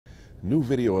New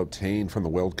video obtained from the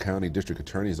Weld County District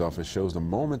Attorney's Office shows the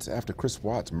moments after Chris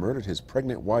Watts murdered his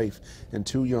pregnant wife and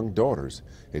two young daughters.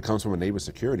 It comes from a neighbor's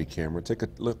security camera. Take a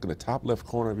look in the top left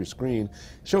corner of your screen.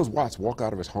 It shows Watts walk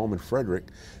out of his home in Frederick,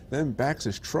 then backs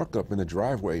his truck up in the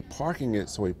driveway, parking it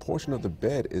so a portion of the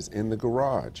bed is in the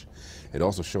garage. It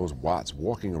also shows Watts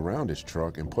walking around his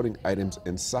truck and putting items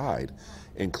inside,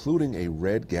 including a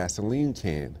red gasoline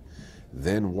can.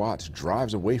 Then Watts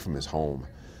drives away from his home.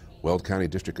 Weld County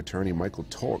District Attorney Michael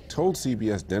Tork told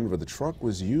CBS Denver the truck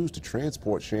was used to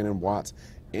transport Shannon Watts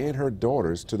and her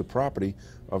daughters to the property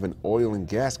of an oil and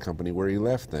gas company where he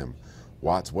left them.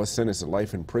 Watts was sentenced to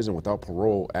life in prison without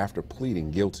parole after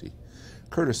pleading guilty.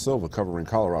 Curtis Silva covering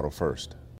Colorado First.